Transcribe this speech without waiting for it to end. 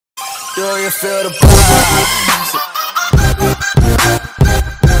You feel the vibes.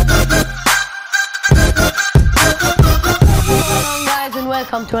 Hello guys and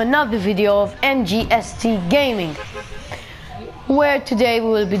welcome to another video of MGST Gaming, where today we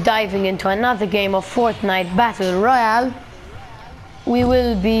will be diving into another game of Fortnite Battle Royale. We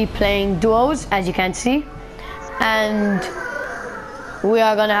will be playing duos, as you can see, and we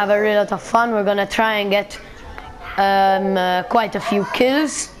are gonna have a real lot of fun. We're gonna try and get quite a few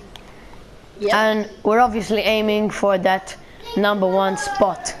kills. Yep. And we're obviously aiming for that #1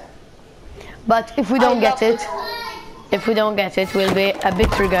 spot. But if we don't get it, we'll be a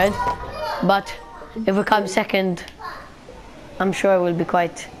bit triggered. But if we come second, I'm sure we'll be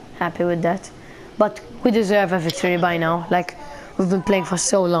quite happy with that. But we deserve a victory by now. Like, we've been playing for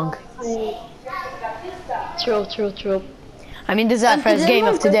so long. True. I mean, this is our first game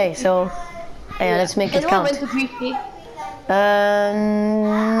of today, so yeah, let's make it count.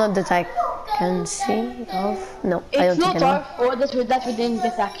 Not that I can see of. No, I don't think it's not our fault that we didn't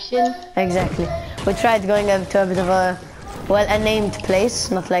get action. Exactly. We tried going up to a bit of a, well, a named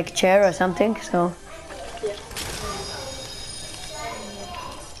place, not like chair or something, so. Yeah.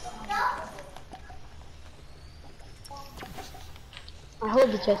 I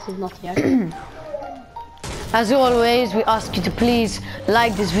hope the chest is not here. As always, we ask you to please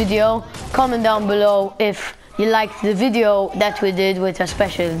like this video, comment down below if you liked the video that we did with a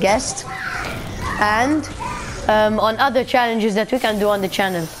special guest, and on other challenges that we can do on the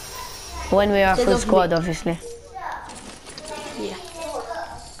channel when we are full squad, obviously. Yeah.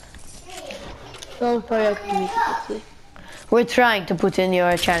 Don't worry about me. We're trying to put in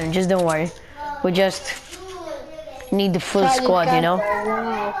your challenges, don't worry. We just need the full squad, you know.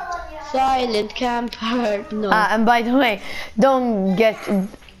 Wow. Silent camper. No. And by the way, don't get.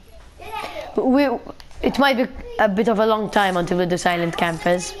 It might be a bit of a long time until we do silent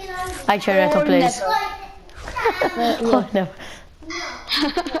campers. Like Charretto plays. Oh no.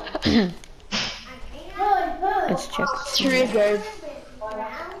 Let's check. Triggered.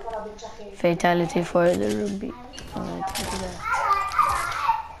 Fatality for the Ruby.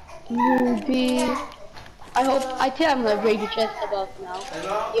 Ruby. I think I'm gonna break the chest about now.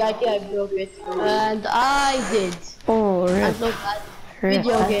 Yeah, I think I broke it. And I did. Oh, rip. I'm so glad.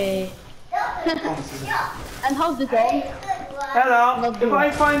 Video game. And how's it going? Hello. If I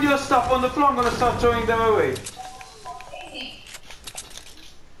find your stuff on the floor, I'm gonna start throwing them away.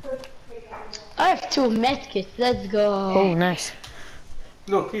 I have 2 medkits. Let's go. Oh, nice.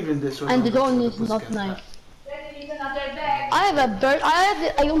 Look, even this one. And the gun is not nice. I have a bird.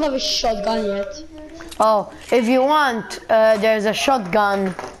 I don't have a shotgun yet. Oh, if you want, there's a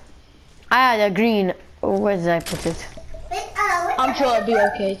shotgun. I had a green. Oh, where did I put it? I'm sure I'll be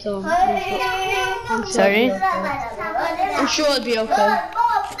okay, Tom. Sorry? I'm sure I'll be okay.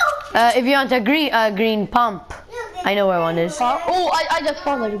 If you want a green pump, I know where one is. Oh, I just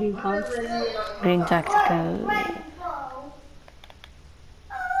found a green pump. Green tactical.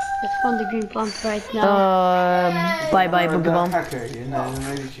 Just found the green pump right now. Bye bye boogie bomb.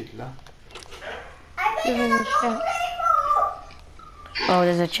 Oh,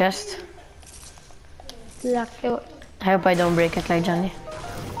 there's a chest. I hope I don't break it like Gianni.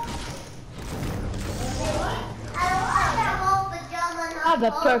 I have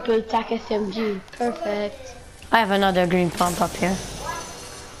a purple tac SMG. Perfect. I have another green pump up here.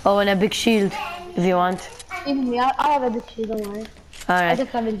 Oh, and a big shield, if you want. Even me, I have a big shield, don't worry. Alright. I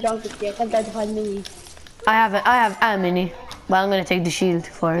just haven't jumped it yet. I'm trying to find mini. I have a mini, but I'm gonna take the shield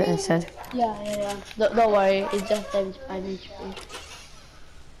for it instead. Yeah. Don't worry, it's just 75 HP.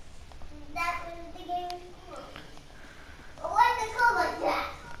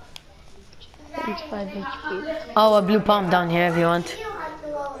 Oh, a blue pump down here if you want.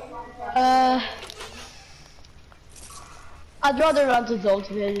 I'd rather run to zone, to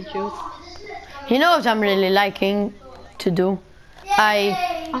tell the truth. You know what I'm really liking to do? I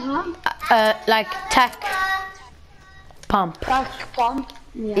like tac pump. Tac pump?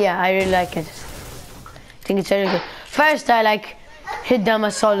 Yeah, I really like it. I think it's very good. First, I like hit them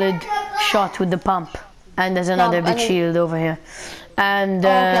a solid shot with the pump, and there's another big shield over here, and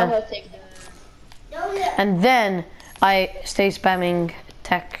and then I stay spamming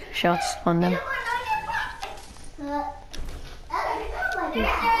tac shots on them.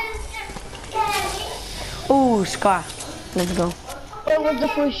 Ooh, Scar. Let's go. What was the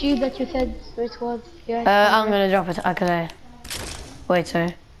first shield that you said it was? Yeah, I'm gonna drop it. Okay. Wait,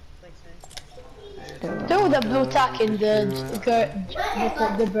 sorry. Throw the blue tack in the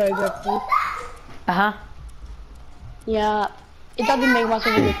burger, please. Yeah, it doesn't make much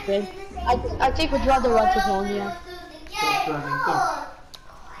of a difference. I think we'd rather run to zone, yeah.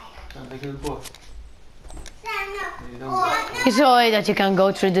 Like a boss. You saw that you can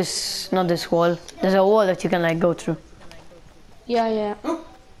go through this, not this wall. There's a wall that you can like go through. Yeah, yeah. Oh.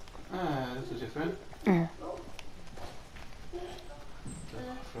 Ah, this is different.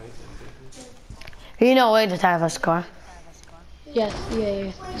 You know why that I have a scar. Yes, yeah.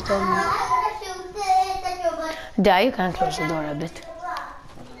 You told me. There, you can close the door a bit.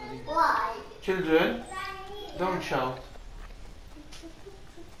 Children, don't shout.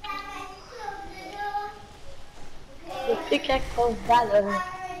 The pickaxe of valor.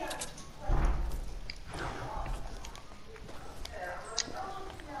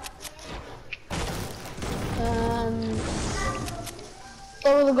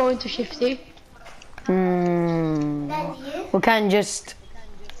 So we're going to Shifty. We can just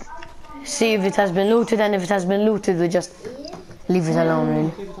see if it has been looted, and if it has been looted, we just leave it alone,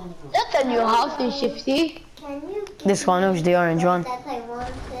 really. That's a new house in Shifty. This one, which the orange one.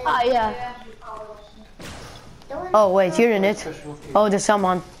 Ah, yeah. Oh, wait, you're in it. Oh, there's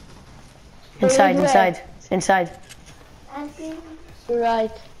someone. Inside.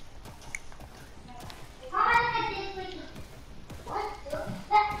 Right.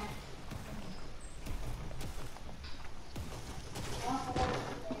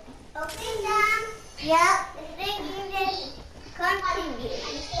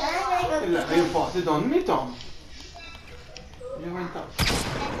 Io posso donne Tom. Io vento.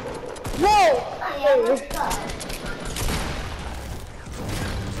 Whoa!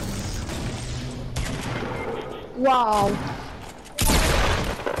 Wow.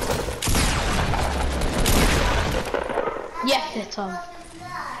 Yes, it's on.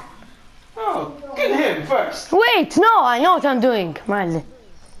 Oh, kill him first. Wait, no, I know what I'm doing. Mildly.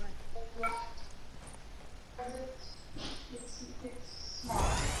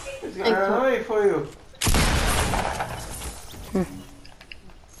 He's gonna run away for you.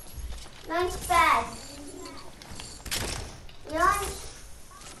 Launch pad. Launch.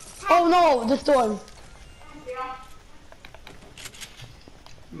 Oh no, the storm.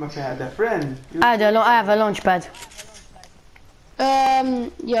 Must have had a friend. I have a launch pad.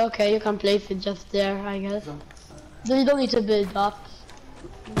 Yeah, okay, you can place it just there, I guess. So you don't need to build up.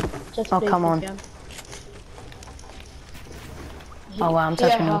 Just Oh, place come it, on. yeah. Oh, wow, I'm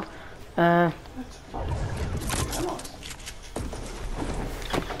touching Yeah. it. I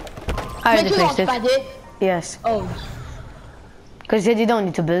already Wait, you placed it. launchpad it? Yes. Oh. Because you don't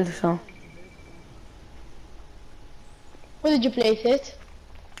need to build, so. Where did you place it?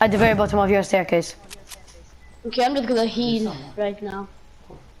 At the very bottom of your staircase. Okay, I'm just gonna heal right now.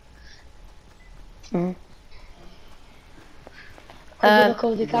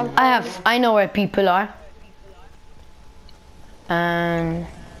 I know where people are. And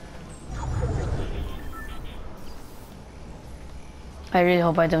I really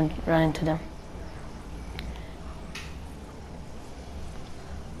hope I don't run into them.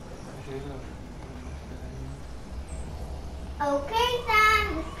 Okay,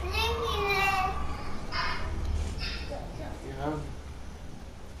 Sam, the slinkiness. You have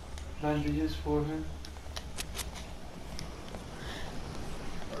bandages for him?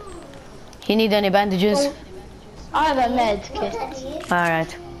 You need any bandages? I have a med kit.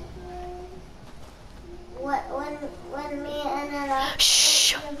 Alright. When me and Ella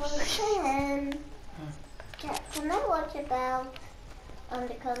Shh. can I watch about on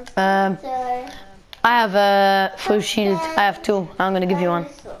the computer? I have a full shield. I have two. I'm gonna give you one.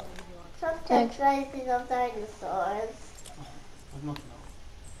 Sometimes races of dinosaurs. But not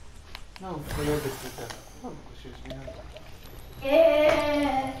now. No, a little bit later. No, because she's behind.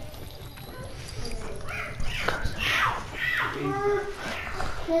 Yeah.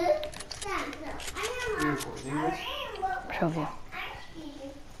 Show you.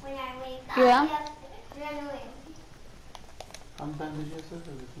 Yeah? I'm bandages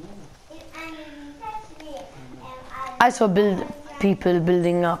I saw people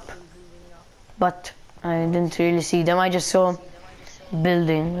building up, but I didn't really see them. I just saw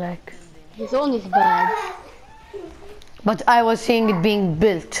building, like. His own is bad. But I was seeing it being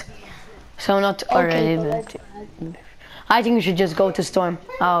built, so not already so built. that's bad. I think we should just go to storm.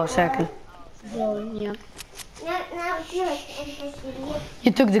 Oh, circle. So, yeah.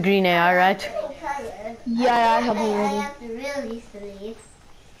 You took the green AR, right? Yeah, I have I already. have to release the leaf.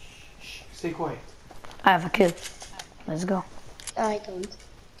 Stay quiet. I have a kill. Let's go. I don't.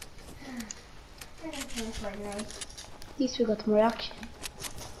 At least we got more action.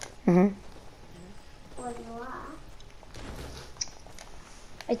 Mhm. What do you want?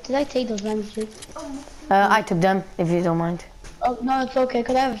 Did I take those bandages? I took them, if you don't mind. Oh, no, it's okay,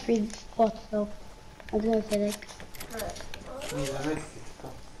 because I have a free spot, so I didn't say like. Need a med kit.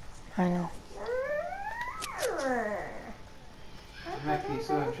 I know. Mackie,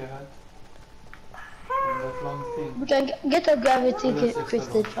 so I'm sure. That long thing. We can get a gravity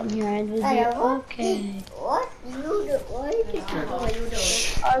crystal from here and we'll be okay. What? You do what? Oh, you do.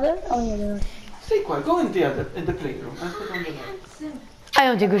 Are there? Oh yeah, there are. Stay quiet. Go in the playroom and put on the light. I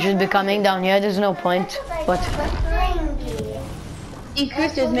don't think we should be coming down here. There's no point. But These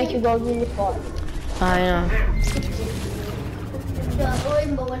crystals make you go really far. I know. The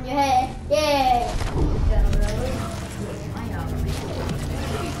rainbow in your hair. Yeah.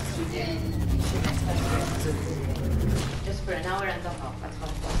 Just for an hour and a half at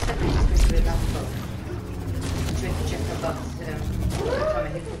home. Just to that book. Trying to check about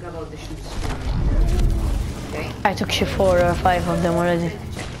the shoes. Okay? I took you 4 or 5 of them already.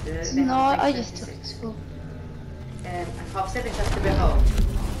 No, I just took two. And half 7 has to be home.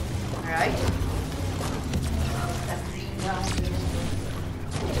 Alright?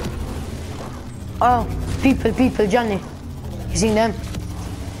 Oh, people, Gianni. You seen them?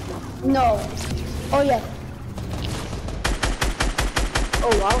 No. Oh yeah.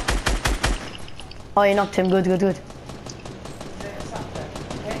 Oh wow. Oh, you knocked him. Good.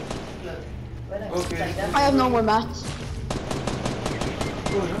 Okay. I have no more mats.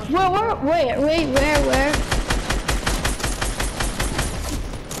 Where?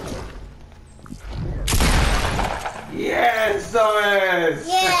 Yes, Thomas!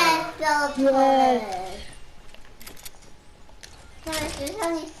 Yes, so Yes. Thomas, there's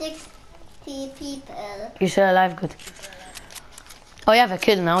only 60 people. You're still alive. Good. Oh, you have a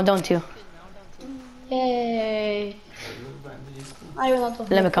kill now, don't you? Yay. I will not.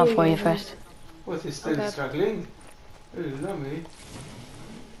 Let me come for you first. What is still struggling? Oh, love me.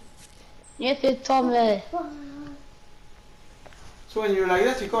 Yes, it's Thomas. So when you're like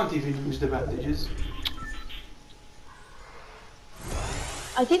that, you can't even use the bandages.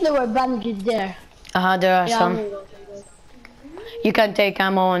 I think there were bandages there. There are Yeah, some. I know. You can take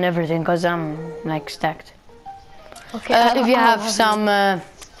ammo and everything, cause I'm like stacked. Okay. If you have some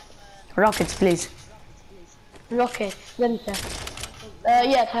rockets, please. Rocket. Let me check.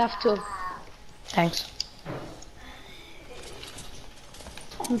 Yes, I have two. Thanks.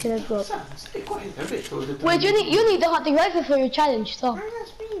 Okay, let's go. Sam, stay quiet a bit all the time. Wait, you need the hunting rifle for your challenge, so. I'm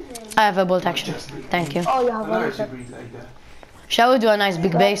not breathing. I have a bolt action. Thank you. Oh, you I have know one. I should breathe like that. Shall we do a nice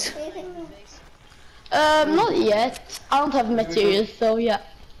big base? Not yet. I don't have materials, so yeah.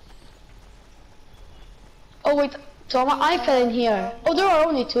 Oh wait, Tom, I fell in here. Oh, there are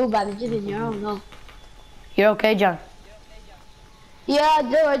only 2 bandages in here. Oh no. You're okay, John? Yeah,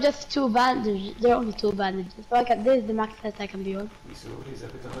 there are just 2 bandages. There are only 2 bandages. So I can. This is the max that I can be on. So he's a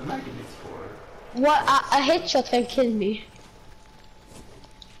bit of a magnet for... What? A headshot can kill me.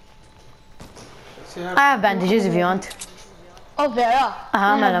 See, I have bandages if you want. Oh, Vera.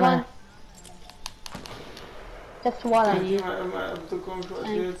 I man, have man. one. That's what I need.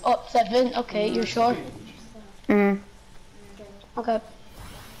 Oh, 7. Okay, you sure? Okay.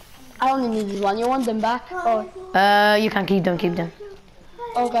 I only need this one. You want them back? Or You can keep them.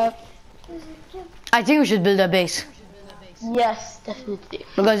 okay. I think we should build a base. Yes, definitely.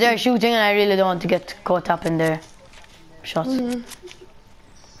 Because they're shooting and I really don't want to get caught up in their shots.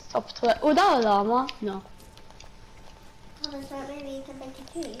 Top 12. Oh, that was llama? No. Thomas, maybe you can make a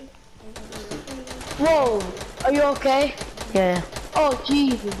tree. Whoa! Are you okay? Yeah. Oh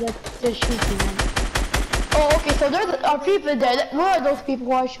Jesus, they're shooting them. Oh, okay. So there are people there. Where are those people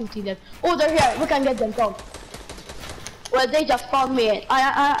who are shooting them? Oh, they're here. We can get them. Come. Well, they just found me.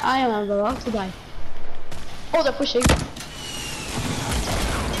 I am about to die. Oh, they're pushing.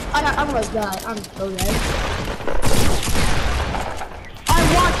 I'm gonna die. I'm so dead. I'm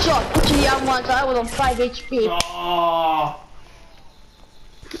 1 shot. Actually, I'm 1 shot. I was on 5 HP. Oh.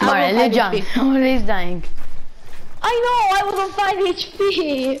 Alright, John. He's dying. I know. I was on 5 HP.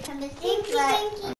 Thomas, thank you.